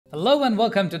Hello and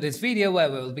welcome to this video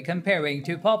where we will be comparing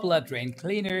two popular drain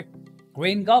cleaner,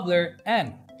 Gobbler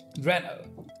and Drano.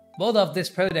 Both of this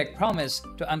product promise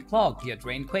to unclog your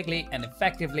drain quickly and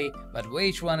effectively, but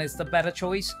which one is the better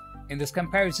choice? In this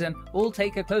comparison, we'll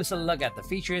take a closer look at the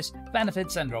features,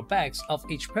 benefits and drawbacks of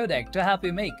each product to help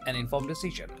you make an informed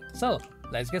decision. So,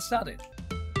 let's get started.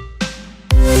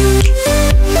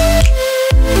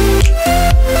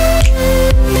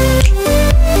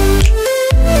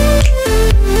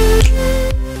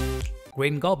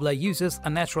 Gobbler uses a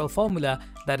natural formula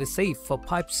that is safe for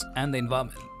pipes and the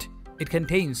environment. It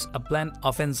contains a blend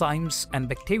of enzymes and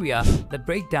bacteria that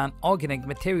break down organic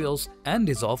materials and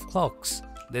dissolve clogs.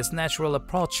 This natural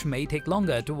approach may take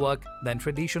longer to work than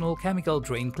traditional chemical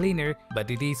drain cleaner, but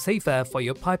it is safer for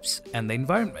your pipes and the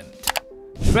environment.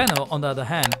 Drano, on the other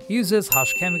hand, uses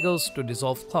harsh chemicals to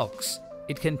dissolve clogs.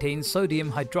 It contains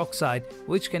sodium hydroxide,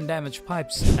 which can damage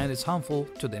pipes and is harmful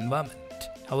to the environment.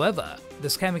 However,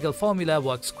 this chemical formula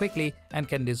works quickly and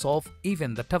can dissolve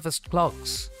even the toughest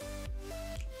clogs.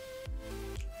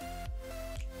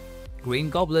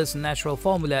 Gobbler's natural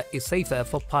formula is safer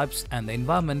for pipes and the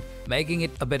environment, making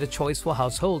it a better choice for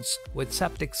households with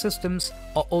septic systems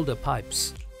or older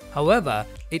pipes. However,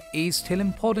 it is still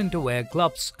important to wear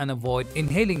gloves and avoid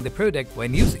inhaling the product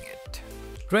when using it.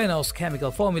 Drano's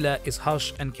chemical formula is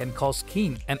harsh and can cause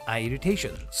skin and eye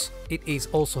irritations. It is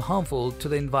also harmful to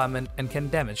the environment and can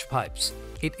damage pipes.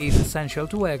 It is essential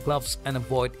to wear gloves and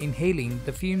avoid inhaling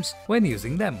the fumes when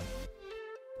using them.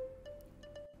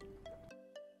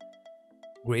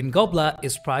 Gobbler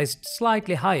is priced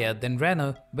slightly higher than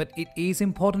Drano, but it is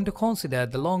important to consider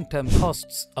the long-term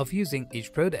costs of using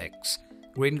each product.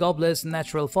 Gobbler's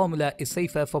natural formula is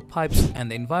safer for pipes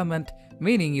and the environment,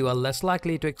 meaning you are less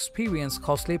likely to experience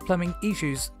costly plumbing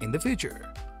issues in the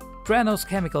future. Drano's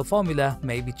chemical formula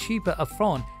may be cheaper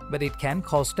upfront, but it can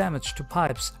cause damage to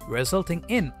pipes, resulting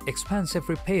in expensive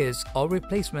repairs or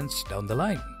replacements down the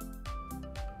line.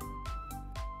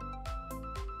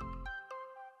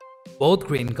 Both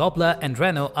Gobbler and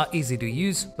Drano are easy to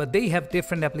use, but they have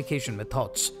different application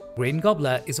methods.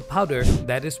 Gobbler is a powder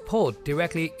that is poured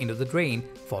directly into the drain,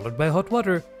 followed by hot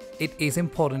water. It is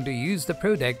important to use the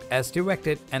product as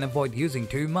directed and avoid using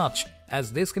too much,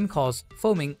 as this can cause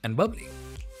foaming and bubbling.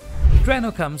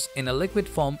 Drano comes in a liquid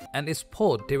form and is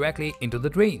poured directly into the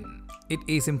drain. It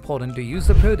is important to use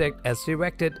the product as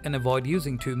directed and avoid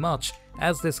using too much,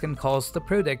 as this can cause the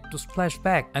product to splash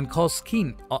back and cause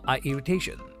skin or eye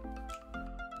irritation.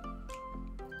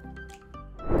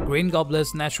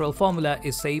 Gobbler's natural formula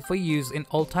is safe for use in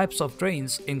all types of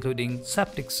drains, including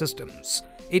septic systems.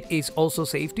 It is also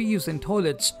safe to use in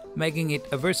toilets, making it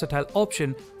a versatile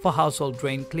option for household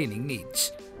drain cleaning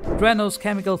needs. Drano's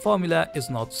chemical formula is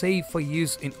not safe for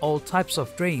use in all types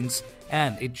of drains,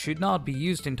 and it should not be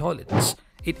used in toilets.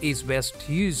 It is best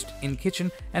used in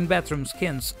kitchen and bathroom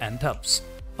skins and tubs.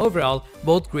 Overall,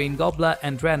 both Gobbler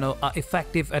and Drano are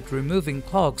effective at removing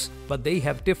clogs, but they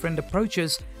have different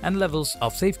approaches and levels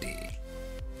of safety.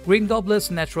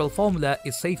 Gobbler's natural formula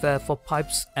is safer for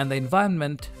pipes and the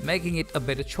environment, making it a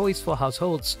better choice for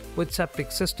households with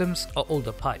septic systems or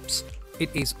older pipes. It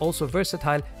is also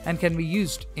versatile and can be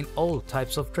used in all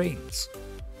types of drains.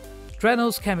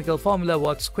 Drano's chemical formula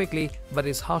works quickly but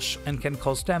is harsh and can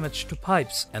cause damage to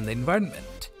pipes and the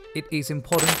environment. It is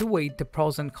important to weigh the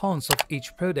pros and cons of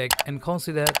each product and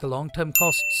consider the long-term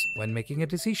costs when making a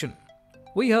decision.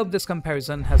 We hope this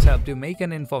comparison has helped you make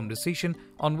an informed decision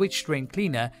on which drain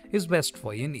cleaner is best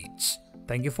for your needs.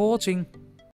 Thank you for watching.